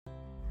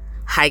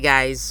Hi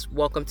guys,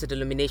 welcome to the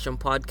Illumination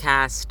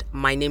Podcast.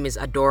 My name is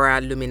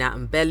Adora Lumina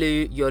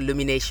Mbelu, your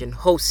Illumination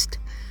host.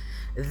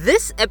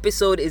 This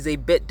episode is a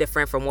bit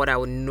different from what I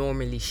would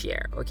normally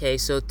share. Okay,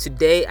 so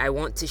today I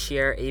want to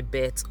share a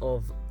bit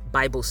of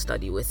Bible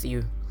study with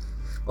you.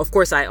 Of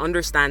course, I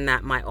understand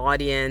that my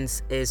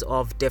audience is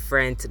of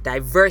different,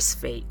 diverse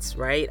faiths,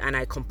 right? And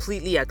I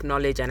completely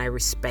acknowledge and I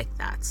respect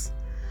that.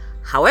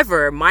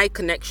 However, my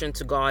connection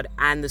to God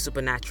and the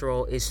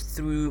supernatural is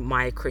through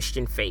my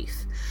Christian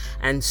faith.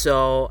 And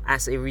so,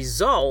 as a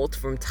result,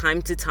 from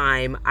time to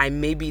time, I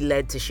may be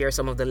led to share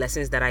some of the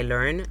lessons that I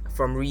learn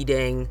from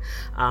reading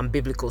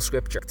biblical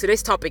scripture.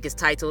 Today's topic is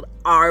titled,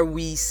 Are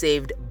We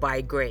Saved by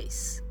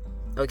Grace?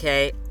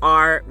 Okay,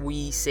 are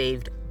we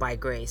saved by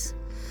grace?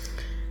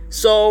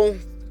 So,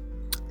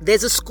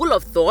 there's a school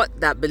of thought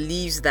that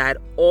believes that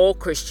all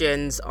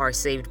Christians are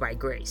saved by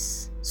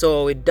grace.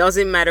 So it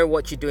doesn't matter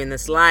what you do in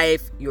this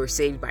life, you're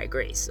saved by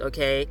grace,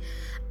 okay?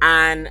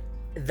 And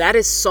that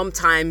is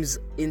sometimes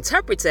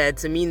interpreted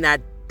to mean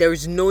that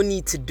there's no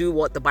need to do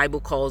what the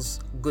Bible calls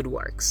good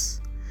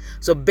works.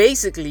 So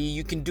basically,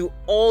 you can do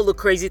all the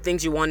crazy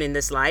things you want in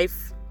this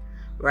life,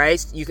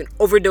 right? You can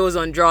overdose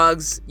on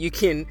drugs, you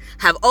can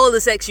have all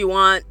the sex you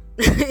want,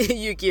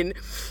 you can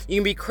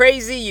be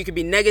crazy, you can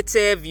be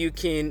negative, you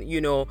can,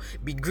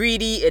 be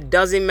greedy. It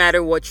doesn't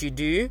matter what you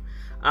do.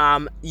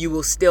 You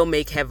will still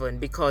make heaven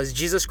because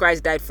Jesus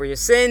Christ died for your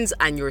sins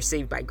and you're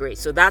saved by grace.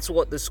 So that's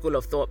what the school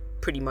of thought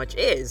pretty much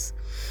is.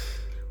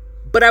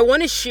 But I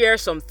want to share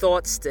some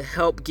thoughts to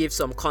help give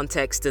some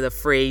context to the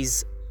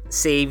phrase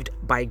saved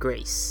by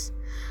grace.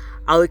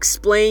 I'll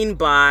explain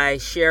by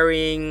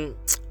sharing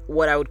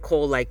what I would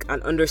call like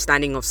an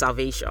understanding of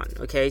salvation.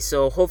 Okay,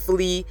 so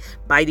hopefully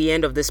by the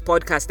end of this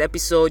podcast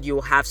episode,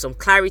 you'll have some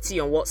clarity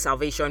on what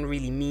salvation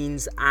really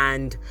means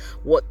and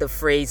what the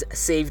phrase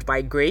saved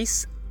by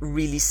grace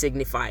really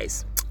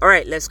signifies. All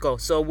right, let's go.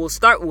 So we'll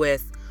start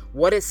with,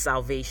 what is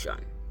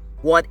salvation?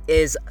 What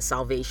is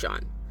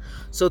salvation?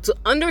 So to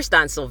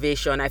understand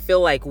salvation, I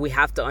feel like we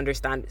have to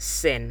understand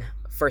sin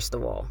first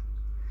of all.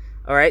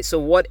 All right, so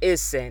what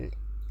is sin?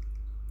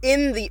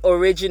 In the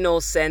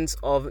original sense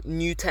of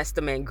New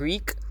Testament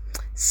Greek,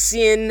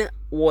 sin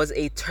was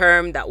a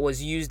term that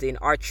was used in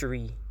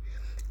archery,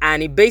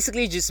 and it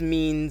basically just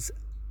means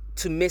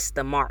to miss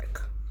the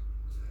mark.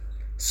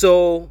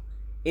 So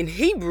in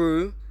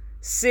Hebrew,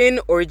 sin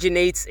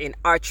originates in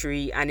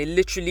archery, and it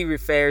literally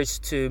refers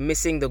to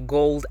missing the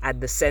goal at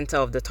the center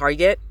of the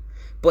target,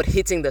 but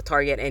hitting the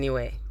target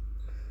anyway.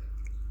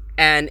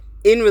 And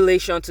in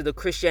relation to the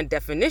Christian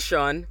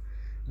definition,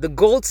 the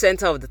goal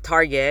center of the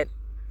target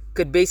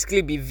could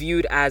basically be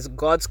viewed as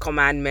God's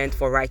commandment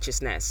for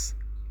righteousness.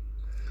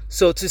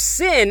 So to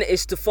sin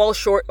is to fall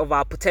short of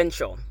our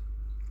potential.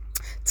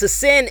 To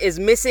sin is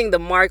missing the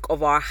mark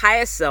of our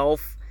higher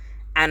self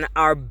and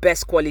our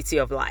best quality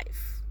of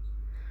life.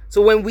 So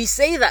when we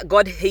say that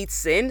God hates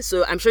sin,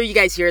 so I'm sure you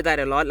guys hear that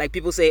a lot, like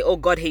people say, oh,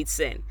 God hates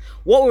sin.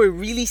 What we're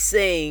really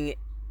saying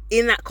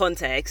in that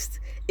context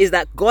is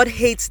that God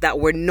hates that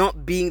we're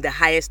not being the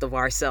highest of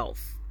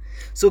ourselves.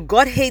 So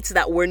God hates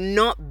that we're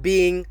not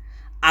being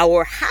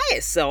our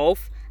highest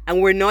self and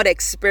we're not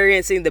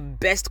experiencing the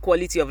best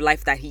quality of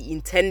life that He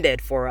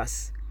intended for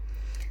us.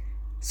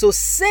 So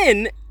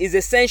sin is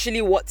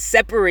essentially what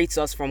separates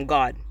us from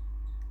God.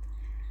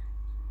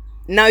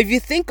 Now, if you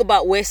think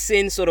about where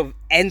sin sort of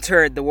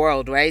entered the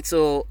world, right?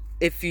 So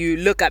if you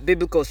look at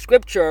biblical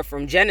scripture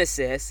from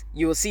Genesis,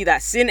 you will see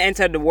that sin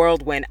entered the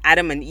world when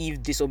Adam and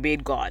Eve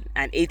disobeyed God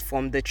and ate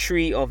from the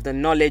tree of the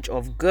knowledge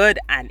of good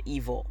and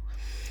evil.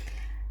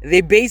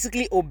 They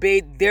basically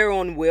obeyed their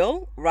own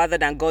will rather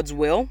than God's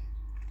will.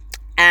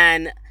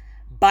 And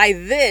by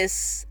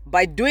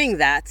doing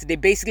that, they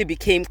basically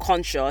became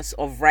conscious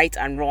of right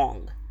and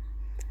wrong.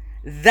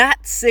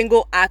 That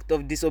single act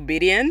of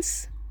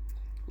disobedience,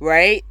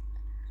 right,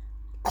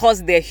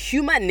 caused their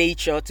human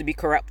nature to be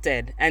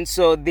corrupted. And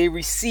so they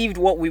received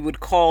what we would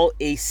call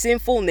a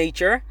sinful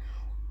nature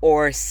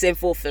or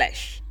sinful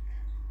flesh.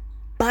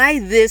 By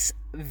this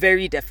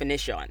very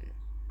definition,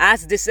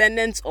 as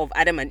descendants of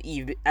Adam and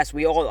Eve, as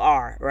we all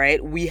are,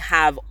 right, we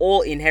have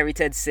all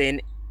inherited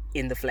sin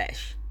in the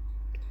flesh.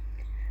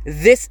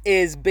 This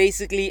is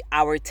basically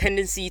our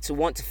tendency to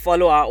want to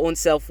follow our own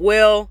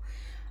self-will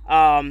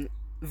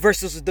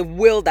versus the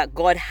will that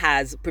God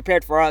has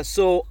prepared for us.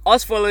 So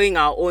us following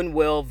our own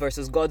will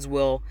versus God's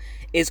will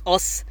is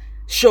us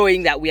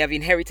showing that we have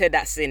inherited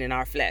that sin in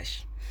our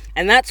flesh.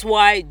 And that's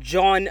why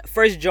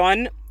 1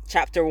 John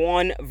chapter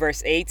 1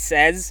 verse 8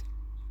 says,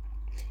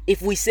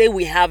 if we say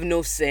we have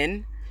no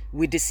sin,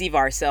 we deceive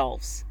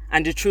ourselves,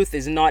 and the truth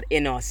is not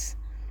in us.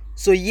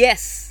 So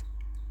yes,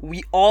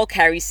 we all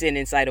carry sin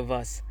inside of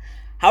us.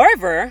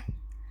 However,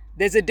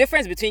 there's a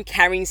difference between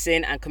carrying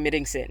sin and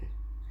committing sin.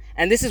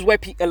 And this is where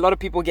a lot of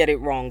people get it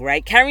wrong,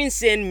 right? Carrying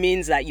sin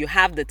means that you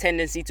have the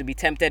tendency to be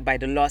tempted by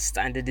the lusts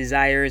and the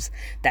desires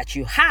that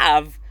you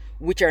have,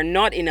 which are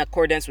not in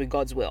accordance with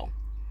God's will.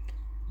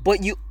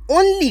 But you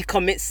only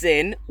commit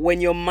sin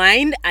when your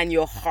mind and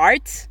your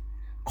heart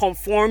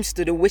conforms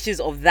to the wishes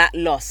of that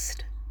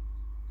lust.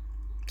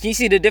 Can you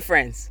see the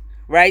difference?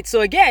 right?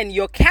 So again,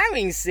 you're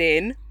carrying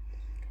sin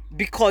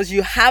because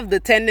you have the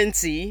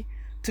tendency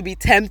to be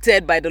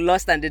tempted by the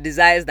lust and the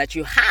desires that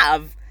you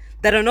have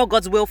that are not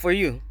God's will for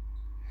you.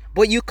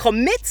 But you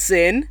commit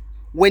sin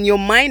when your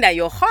mind and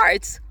your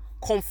heart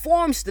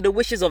conforms to the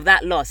wishes of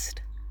that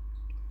lust.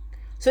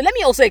 So let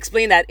me also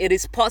explain that it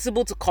is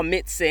possible to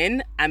commit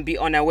sin and be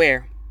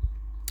unaware.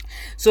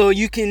 So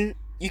you can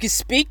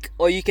speak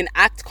or you can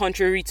act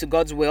contrary to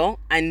God's will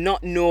and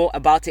not know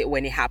about it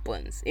when it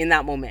happens in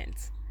that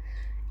moment.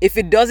 If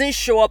it doesn't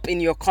show up in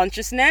your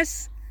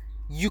consciousness,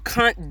 you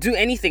can't do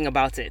anything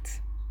about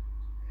it.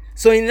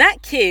 So in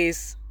that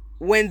case,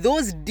 when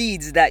those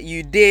deeds that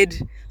you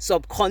did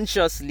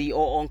subconsciously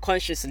or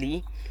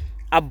unconsciously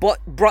are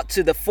brought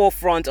to the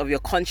forefront of your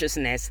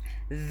consciousness,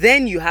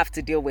 then you have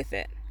to deal with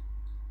it.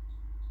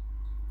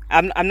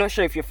 I'm not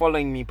sure if you're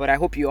following me, but I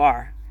hope you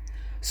are.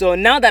 So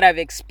now that I've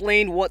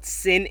explained what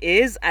sin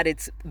is at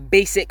its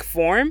basic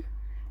form,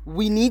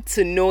 we need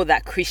to know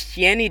that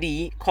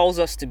Christianity calls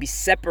us to be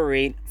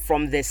separate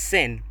from this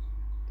sin.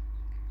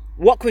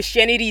 What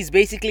Christianity is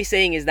basically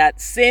saying is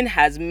that sin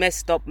has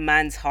messed up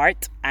man's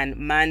heart and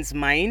man's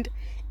mind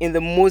in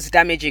the most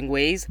damaging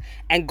ways,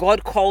 and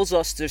God calls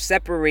us to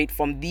separate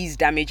from these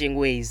damaging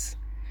ways.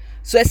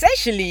 So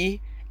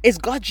essentially, is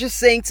God just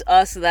saying to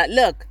us that,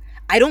 look,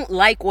 I don't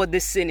like what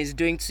this sin is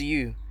doing to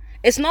you.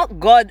 It's not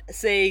God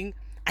saying,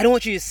 I don't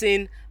want you to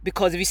sin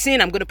because if you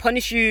sin, I'm going to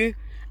punish you.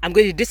 I'm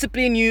going to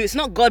discipline you. It's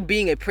not God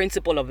being a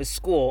principal of a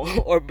school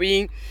or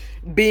being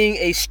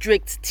a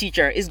strict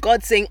teacher. It's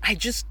God saying, I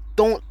just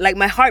don't like,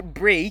 my heart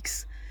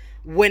breaks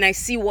when I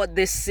see what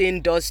this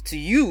sin does to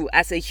you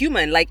as a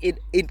human. Like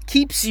it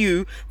keeps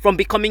you from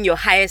becoming your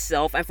highest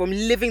self and from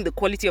living the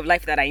quality of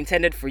life that I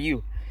intended for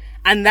you.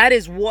 And that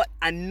is what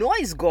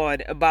annoys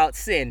God about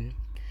sin.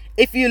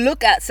 If you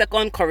look at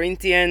 2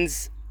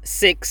 Corinthians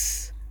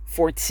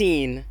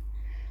 6:14,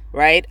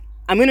 right?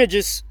 I'm going to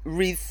just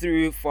read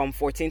through from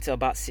 14 to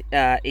about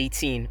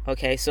 18.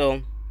 Okay,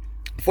 so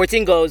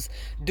 14 goes,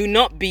 do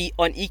not be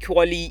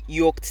unequally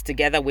yoked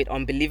together with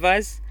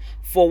unbelievers.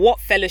 For what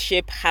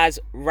fellowship has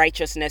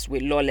righteousness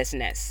with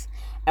lawlessness?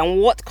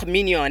 And what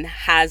communion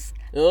has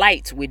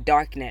light with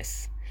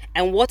darkness?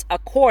 And what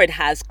accord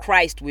has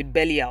Christ with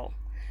Belial?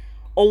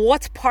 Or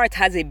what part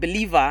has a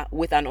believer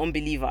with an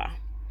unbeliever?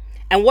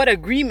 And what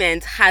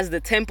agreement has the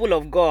temple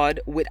of God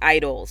with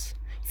idols?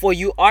 For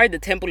you are the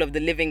temple of the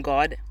living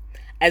God.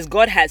 As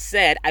God has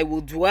said, I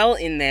will dwell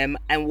in them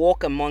and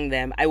walk among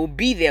them. I will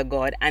be their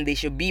God, and they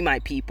shall be my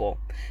people.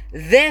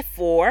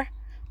 Therefore,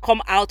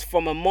 come out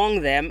from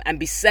among them and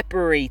be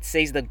separate,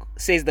 says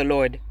the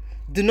Lord.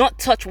 Do not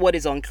touch what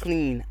is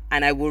unclean,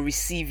 and I will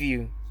receive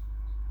you.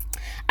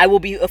 I will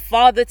be a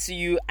father to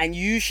you, and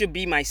you shall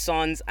be my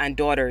sons and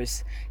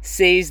daughters,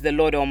 says the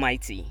Lord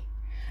Almighty.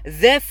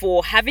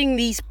 Therefore, having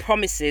these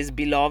promises,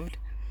 beloved,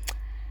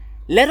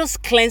 let us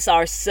cleanse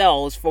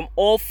ourselves from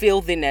all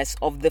filthiness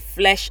of the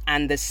flesh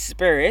and the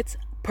spirit,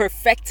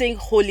 perfecting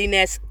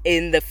holiness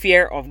in the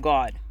fear of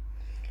God.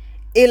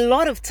 A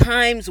lot of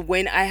times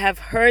when I have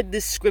heard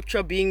this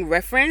scripture being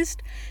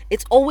referenced,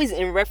 it's always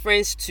in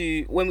reference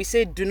to when we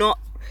say do not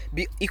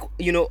be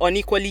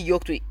unequally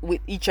yoked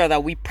with each other.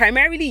 We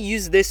primarily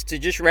use this to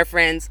just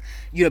reference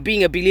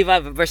being a believer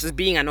versus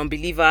being an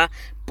unbeliever,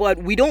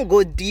 but we don't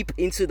go deep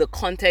into the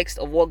context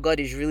of what God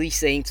is really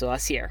saying to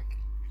us here.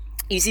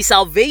 You see,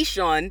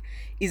 salvation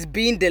is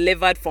being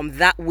delivered from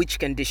that which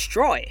can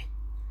destroy.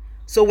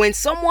 So when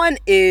someone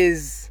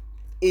is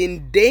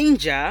in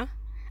danger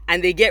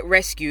and they get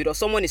rescued, or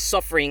someone is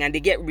suffering and they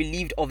get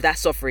relieved of that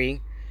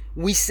suffering,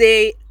 we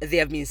say they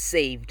have been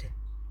saved.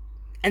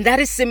 And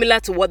that is similar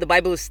to what the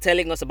Bible is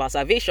telling us about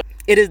salvation.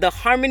 It is the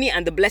harmony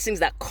and the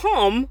blessings that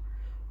come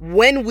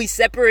when we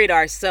separate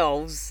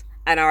ourselves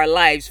and our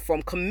lives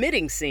from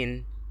committing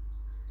sin.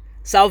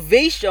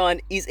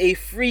 Salvation is a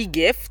free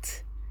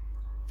gift.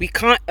 We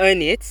can't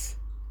earn it,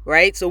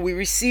 right? So we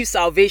receive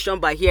salvation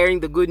by hearing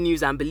the good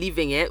news and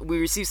believing it. We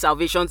receive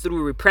salvation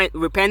through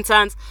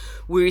repentance.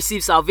 We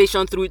receive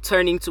salvation through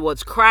turning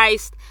towards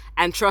Christ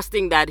and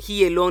trusting that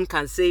He alone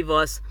can save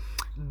us.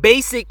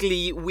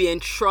 Basically, we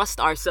entrust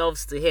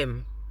ourselves to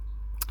Him.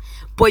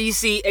 But you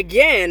see,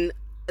 again,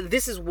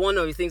 this is one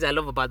of the things I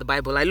love about the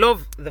Bible. I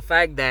love the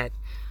fact that,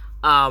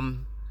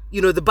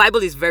 the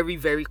Bible is very,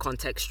 very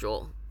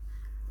contextual.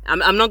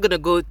 I'm not going to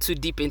go too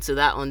deep into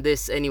that on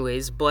this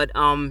anyways, but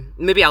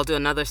maybe I'll do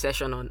another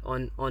session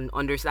on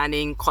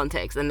understanding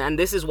context. And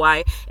this is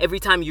why every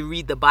time you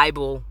read the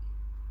Bible,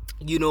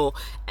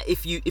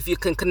 if you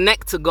can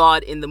connect to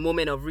God in the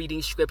moment of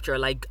reading scripture,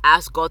 like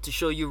ask God to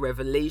show you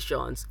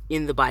revelations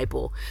in the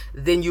Bible,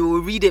 then you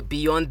will read it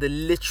beyond the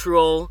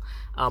literal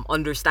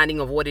understanding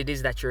of what it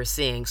is that you're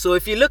seeing. So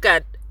if you look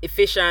at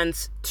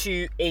Ephesians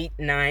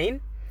 2:8-9,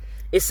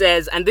 it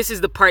says, and this is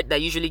the part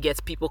that usually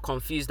gets people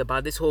confused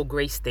about this whole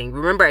grace thing.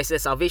 Remember, I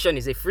said salvation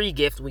is a free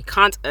gift. We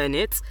can't earn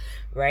it,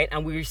 right?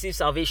 And we receive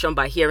salvation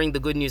by hearing the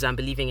good news and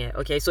believing it.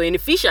 Okay, so in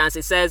Ephesians,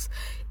 it says,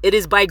 it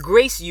is by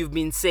grace you've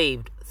been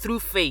saved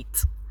through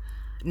faith,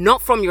 not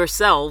from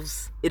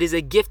yourselves. It is a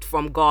gift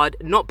from God,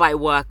 not by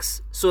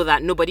works, so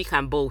that nobody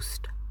can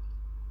boast.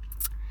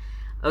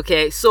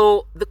 Okay,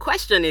 so the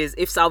question is,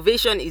 if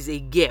salvation is a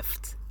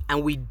gift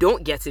and we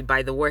don't get it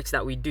by the works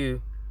that we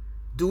do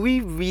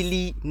we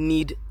really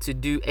need to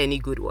do any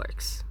good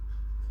works?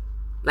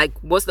 Like,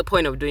 what's the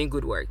point of doing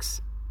good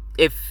works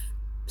if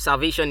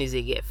salvation is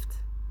a gift?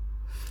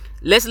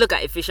 Let's look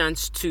at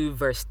Ephesians 2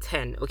 verse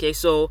 10. Okay,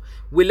 so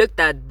we looked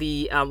at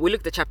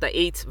chapter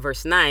 8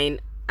 verse 9,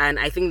 and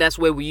I think that's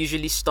where we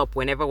usually stop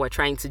whenever we're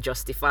trying to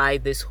justify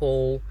this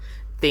whole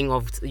thing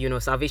of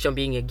salvation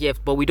being a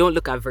gift. But we don't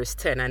look at verse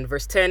 10, and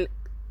verse 10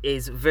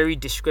 is very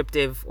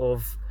descriptive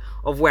of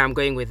where I'm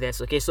going with this.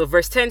 Okay, so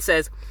verse 10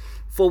 says,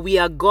 "For we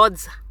are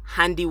God's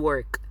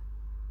handiwork."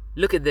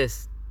 Look at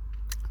this.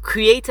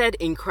 "Created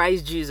in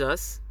Christ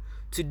Jesus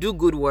to do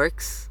good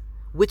works,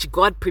 which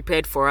God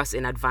prepared for us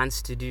in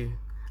advance to do."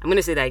 I'm going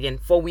to say that again.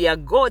 "For we are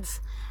God's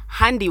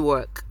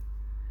handiwork,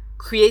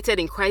 created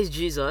in Christ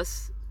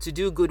Jesus to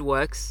do good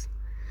works,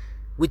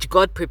 which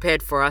God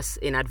prepared for us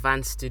in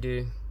advance to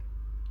do."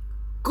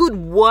 Good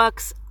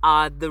works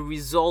are the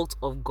result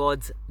of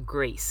God's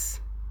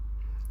grace.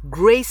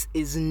 Grace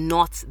is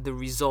not the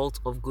result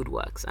of good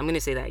works. I'm going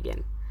to say that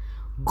again.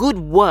 Good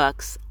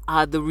works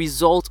are the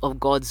result of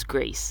God's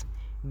grace.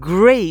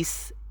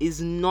 Grace is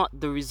not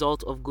the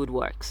result of good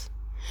works.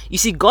 You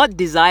see, God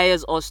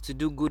desires us to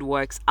do good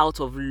works out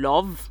of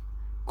love,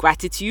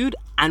 gratitude,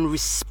 and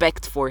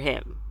respect for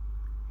Him.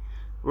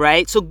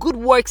 Right? So good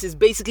works is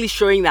basically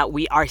showing that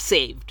we are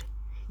saved.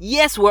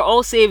 Yes, we're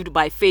all saved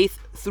by faith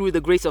through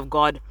the grace of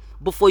God,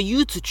 but for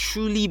you to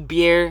truly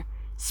bear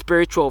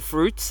spiritual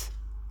fruits,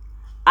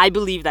 I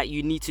believe that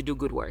you need to do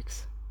good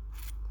works.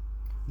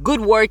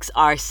 Good works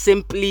are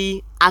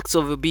simply acts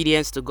of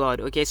obedience to God.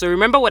 Okay, so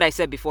remember what I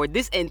said before.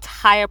 This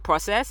entire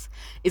process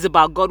is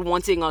about God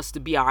wanting us to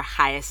be our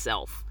highest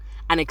self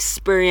and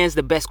experience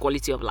the best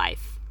quality of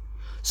life.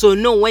 So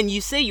no, when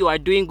you say you are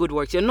doing good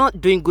works, you're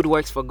not doing good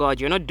works for God.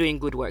 You're not doing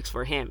good works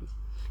for Him.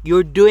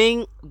 You're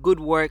doing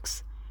good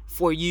works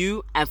for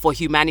you and for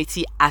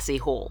humanity as a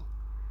whole.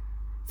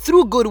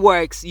 Through good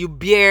works, you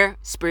bear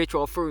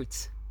spiritual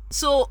fruits.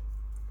 So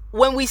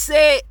when we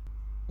say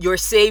you're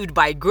saved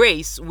by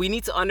grace, we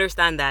need to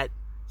understand that,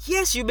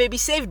 yes, you may be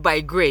saved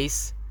by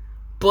grace,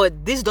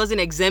 but this doesn't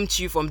exempt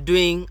you from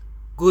doing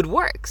good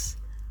works.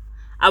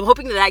 I'm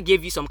hoping that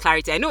gave you some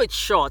clarity. I know it's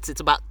short.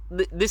 It's about,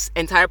 this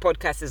entire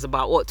podcast is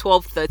about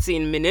 12,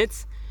 13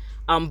 minutes.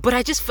 But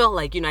I just felt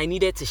like, I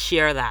needed to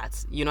share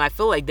that. I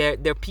feel like there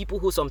are people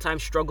who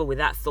sometimes struggle with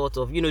that thought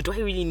of, do I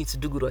really need to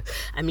do good work?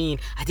 I mean,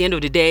 at the end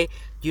of the day,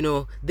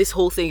 this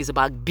whole thing is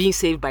about being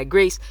saved by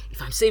grace. If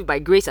I'm saved by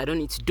grace, I don't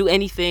need to do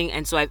anything.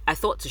 And so I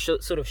thought to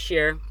sort of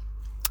share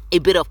a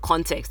bit of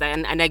context.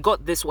 And I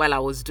got this while I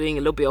was doing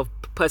a little bit of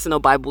personal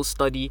Bible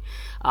study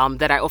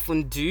that I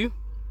often do.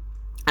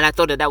 And I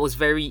thought that was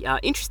very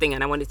interesting,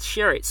 and I wanted to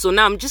share it. So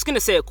now I'm just going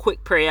to say a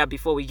quick prayer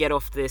before we get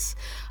off this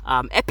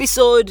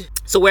episode.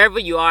 So wherever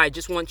you are, I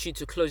just want you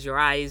to close your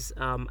eyes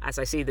as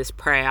I say this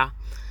prayer.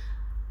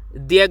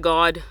 Dear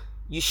God,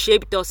 you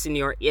shaped us in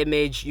your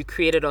image. You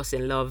created us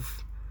in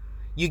love.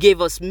 You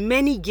gave us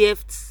many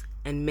gifts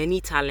and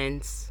many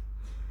talents.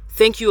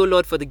 Thank you, O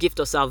Lord, for the gift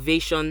of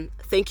salvation.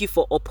 Thank you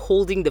for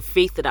upholding the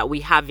faith that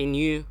we have in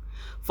you.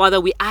 Father,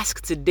 we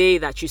ask today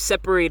that you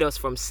separate us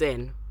from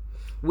sin.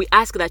 We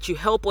ask that you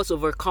help us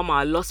overcome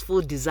our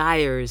lustful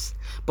desires,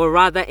 but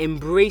rather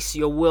embrace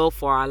your will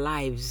for our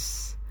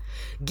lives.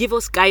 Give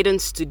us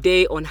guidance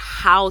today on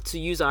how to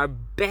use our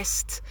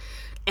best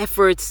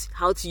efforts,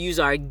 how to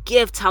use our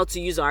gifts, how to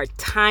use our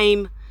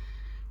time.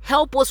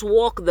 Help us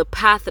walk the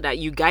path that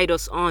you guide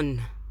us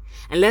on.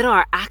 And let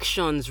our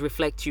actions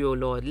reflect you, O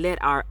Lord.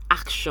 Let our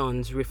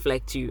actions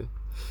reflect you.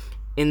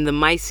 In the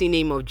mighty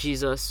name of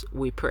Jesus,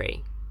 we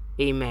pray.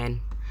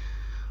 Amen.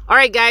 All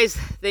right, guys,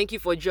 thank you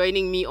for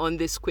joining me on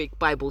this quick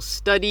Bible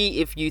study.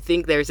 If you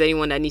think there's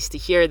anyone that needs to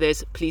hear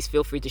this, please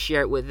feel free to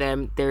share it with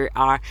them. There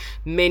are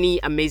many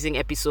amazing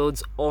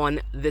episodes on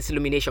this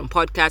Illumination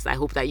podcast. I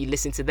hope that you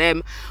listen to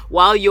them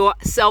while you're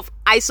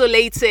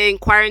self-isolating,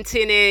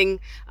 quarantining.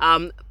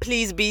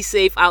 Please be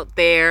safe out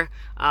there.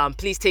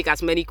 Please take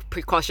as many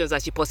precautions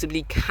as you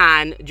possibly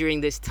can during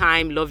this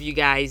time. Love you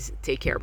guys. Take care.